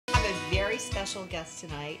special guest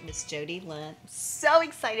tonight, Miss Jodi Lynn. So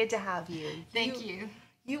excited to have you. Thank you.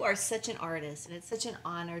 You are such an artist, and it's such an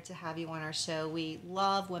honor to have you on our show. We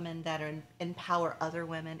love women that empower other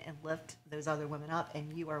women and lift those other women up,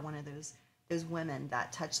 and you are one of those women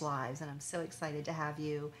that touch lives. And I'm so excited to have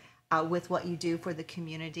you with what you do for the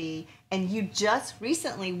community. And you just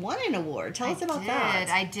recently won an award. Tell us about that.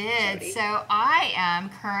 I did. Jodi. So I am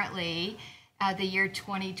currently, the year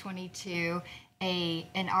 2022,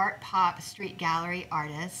 an art pop street gallery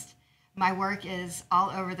artist. My work is all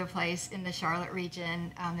over the place in the Charlotte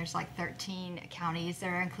region. There's like 13 counties that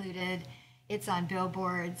are included. It's on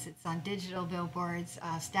billboards, it's on digital billboards,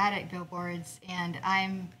 static billboards, and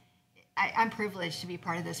I'm privileged to be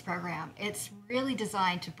part of this program. It's really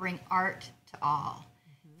designed to bring art to all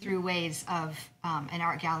through ways of an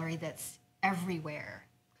art gallery that's everywhere.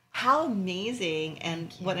 How amazing,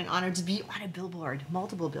 and what an honor to be on a billboard,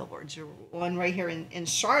 multiple billboards. You're one right here in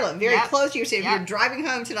Charlotte, very close to you. So if you're driving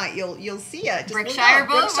home tonight, you'll see it. Just Brookshire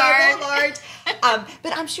Boulevard. Brookshire Boulevard.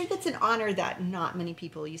 But I'm sure that's an honor that not many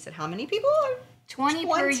people, you said how many people? 20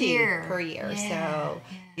 per year. Per year.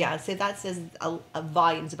 Yeah, So that says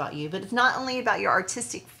volumes about you. But it's not only about your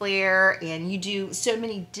artistic flair, and you do so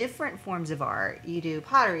many different forms of art. You do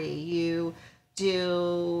pottery, you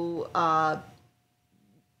do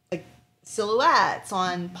silhouettes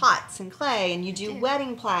on pots and clay, and you do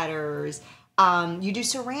wedding platters, you do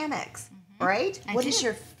ceramics, right? What is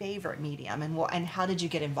your favorite medium, and how did you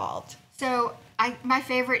get involved? So my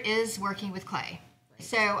favorite is working with clay.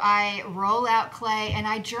 So I roll out clay and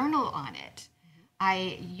I journal on it.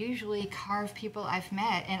 I usually carve people I've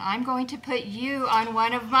met, and I'm going to put you on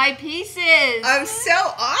one of my pieces. I'm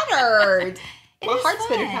so honored. My heart's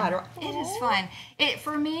fun. pitter-patter. It is fun.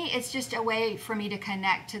 For me, it's just a way for me to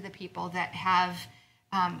connect to the people that have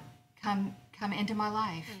come into my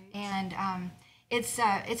life, and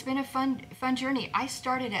it's been a fun journey. I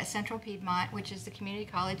started at Central Piedmont, which is the community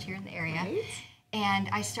college here in the area, and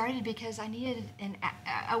I started because I needed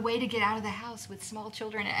a way to get out of the house with small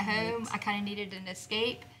children at home. I kind of needed an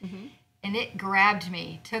escape, and it grabbed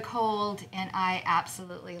me, took hold, and I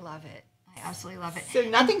absolutely love it. I absolutely love it. So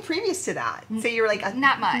nothing previous to that. So you were like,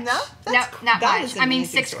 not much. No, not much. I mean,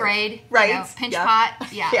 sixth grade, right? You know, pinch pot.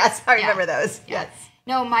 Yeah. Yes, I remember those. Yeah. Yes.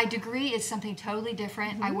 No, my degree is something totally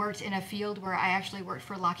different. I worked in a field where I actually worked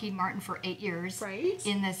for Lockheed Martin for 8 years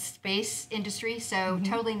in the space industry, so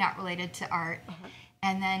totally not related to art.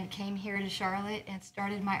 And then came here to Charlotte and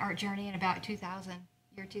started my art journey in about 2000.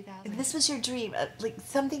 Year 2000. And this was your dream, like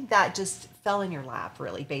something that just fell in your lap,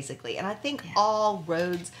 really, basically. And I think all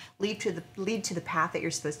roads lead to the path that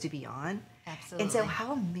you're supposed to be on. Absolutely. And so,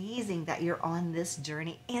 how amazing that you're on this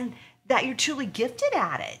journey and that you're truly gifted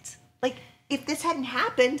at it. Like, if this hadn't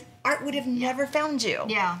happened, art would have never found you.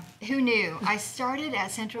 Yeah, who knew? I started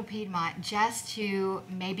at Central Piedmont just to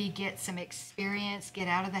maybe get some experience, get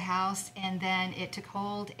out of the house, and then it took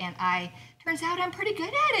hold, and turns out I'm pretty good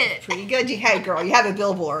at it. Pretty good. Hey, girl, you have a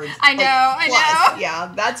billboard. I know, I know.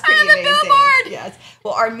 Yeah, that's pretty amazing. Billboard. Yes.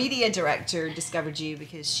 Well, our media director discovered you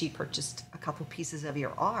because she purchased a couple pieces of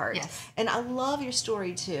your art. Yes. And I love your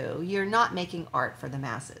story, too. You're not making art for the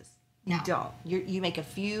masses. You don't. You make a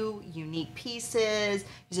few unique pieces.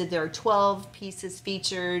 You said there are 12 pieces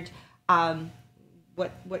featured.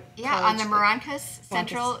 What Yeah, on the Marancas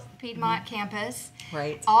Central Piedmont campus.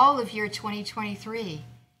 Right. All of year 2023.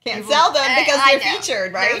 Can't sell them because they're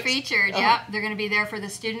featured, right? They're featured, yeah. They're going to be there for the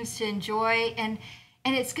students to enjoy. And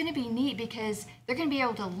it's going to be neat because they're going to be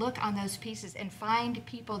able to look on those pieces and find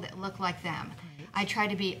people that look like them. Right. I try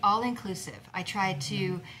to be all-inclusive. I try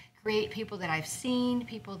to create people that I've seen,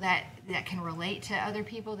 people that can relate to other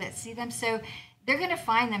people that see them. So they're going to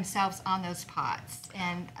find themselves on those pots,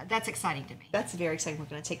 and that's exciting to me. That's very exciting. We're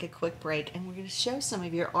going to take a quick break, and we're going to show some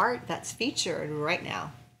of your art that's featured right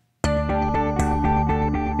now.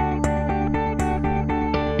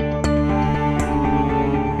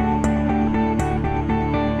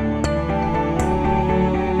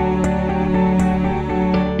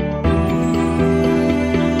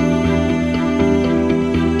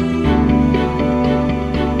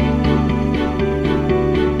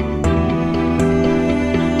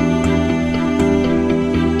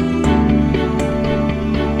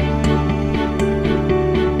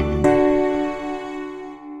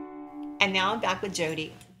 And now I'm back with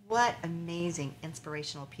Jodi. What amazing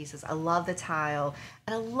inspirational pieces. I love the tile,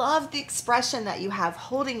 and I love the expression that you have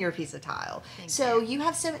holding your piece of tile. So you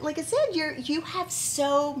have so, like I said, you have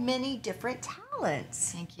so many different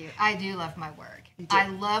talents. Thank you. I do love my work. I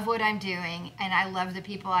love what I'm doing, and I love the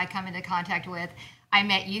people I come into contact with. I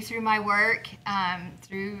met you through my work,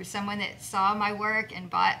 through someone that saw my work and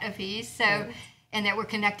bought a piece. So and that we're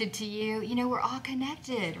connected to you. You know, we're all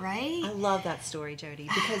connected, right? I love that story, Jodi,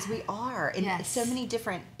 because we are in Yes. so many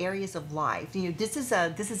different areas of life. You know, this is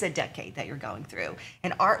a decade that you're going through,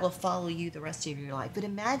 and art will follow you the rest of your life. But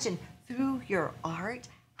imagine through your art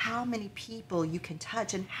how many people you can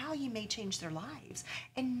touch and how you may change their lives,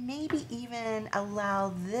 and maybe even allow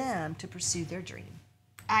them to pursue their dream.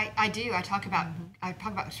 I do. I talk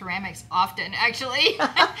about ceramics often, actually, because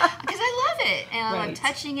I love it, and I love Right.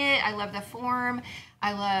 touching it. I love the form.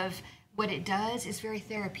 I love what it does. It's very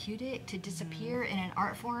therapeutic to disappear in an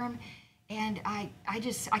art form, and I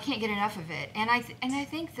can't get enough of it. And I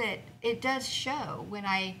think that it does show when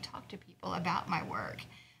I talk to people about my work,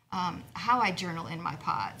 how I journal in my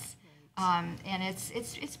pots. And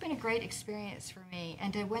it's been a great experience for me,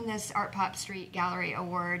 and to win this Art Pop Street Gallery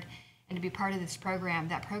Award and to be part of this program,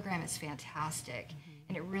 that program is fantastic,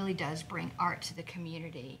 and it really does bring art to the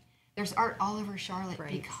community. There's art all over Charlotte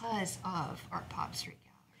Right. because of Art Pop Street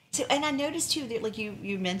Gallery. So, and I noticed too that, like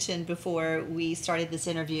you mentioned before we started this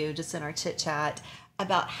interview, just in our chit chat,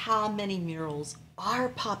 about how many murals are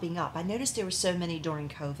popping up. I noticed there were so many during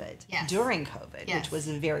COVID. Yes. During COVID, Yes. which was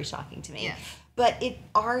very shocking to me. Yes. But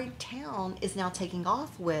our town is now taking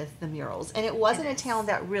off with the murals, and it wasn't It a is. town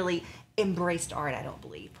that really embraced art. I don't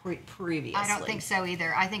believe previously. I don't think so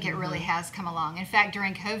either. I think it really has come along. In fact,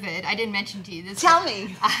 during COVID, I didn't mention to you this. Tell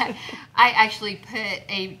me. I actually put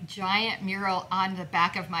a giant mural on the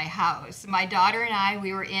back of my house. My daughter and I,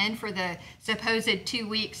 we were in for the supposed 2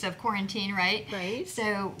 weeks of quarantine, right? Right.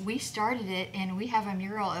 So we started it, and we have a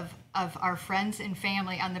mural of our friends and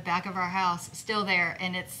family on the back of our house still there,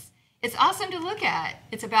 and it's awesome to look at.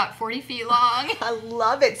 It's about 40 feet long. I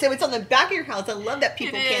love it. So it's on the back of your house. I love that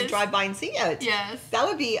people It can is. drive by and see it. Yes. That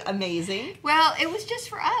would be amazing. Well, it was just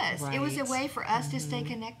for us. It was a Right. way for us to stay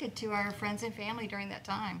connected to our friends and family during that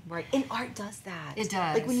time. Right. And art does that. It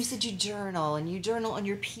does. Like when you said you journal and you journal on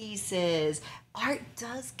your pieces, art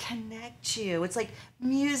does connect you. It's like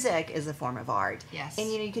music is a form of art. Yes.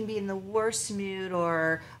 And you can be in the worst mood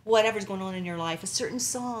or whatever's going on in your life. A certain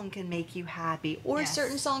song can make you happy, or Yes. a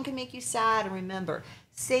certain song can make you sad. And remember,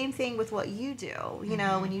 same thing with what you do. You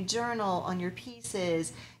know, when you journal on your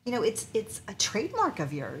pieces, it's a trademark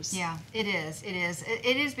of yours. Yeah, it is. It is.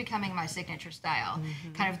 It is becoming my signature style.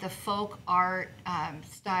 Kind of the folk art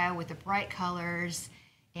style with the bright colors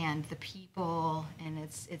and the people, and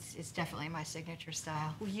it's definitely my signature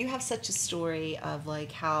style. Well, you have such a story of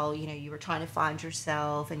like how you were trying to find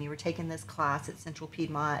yourself and you were taking this class at Central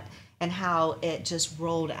Piedmont, and how it just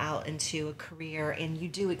rolled out into a career, and you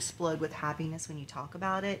do explode with happiness when you talk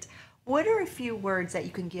about it. What are a few words that you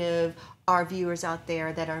can give our viewers out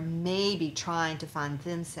there that are maybe trying to find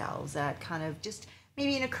themselves, that kind of just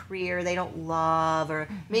maybe in a career they don't love, or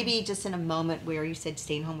maybe just in a moment where you said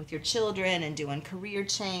staying home with your children and doing career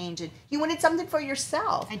change and you wanted something for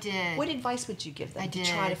yourself? I did. What advice would you give them I to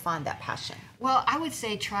try did. to find that passion? Well, I would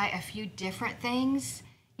say try a few different things.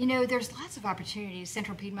 There's lots of opportunities.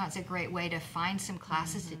 Central Piedmont's a great way to find some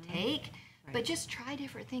classes to take, but just try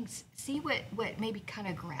different things. See what maybe kind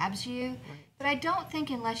of grabs you. But I don't think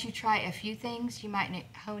unless you try a few things, you might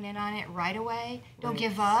hone in on it right away. Don't Right.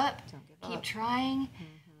 give up. Don't give Keep up. trying.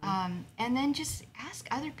 And then just ask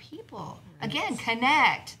other people. Again,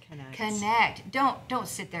 connect. Connect. Don't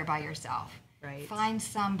sit there by yourself. Right. Find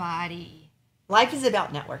somebody. Life is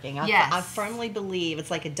about networking. Yes. I firmly believe it's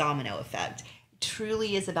like a domino effect. It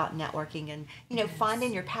truly is about networking and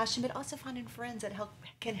finding your passion, but also finding friends that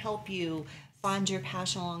can help you find your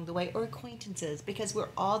passion along the way, or acquaintances, because we're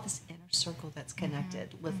all this inner circle that's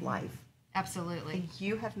connected with life. Absolutely. And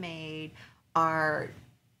you have made our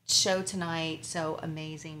show tonight so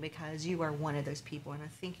amazing because you are one of those people, and I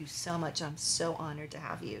thank you so much. I'm so honored to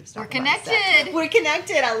have you. We're Talk about that. connected. We're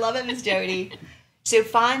connected. I love it, Miss Jodi. So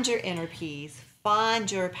find your inner peace,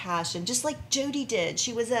 find your passion, just like Jodi did.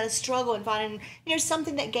 She was at a struggle and finding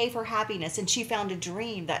something that gave her happiness, and she found a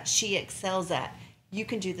dream that she excels at. You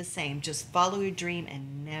can do the same. Just follow your dream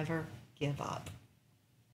and never give up.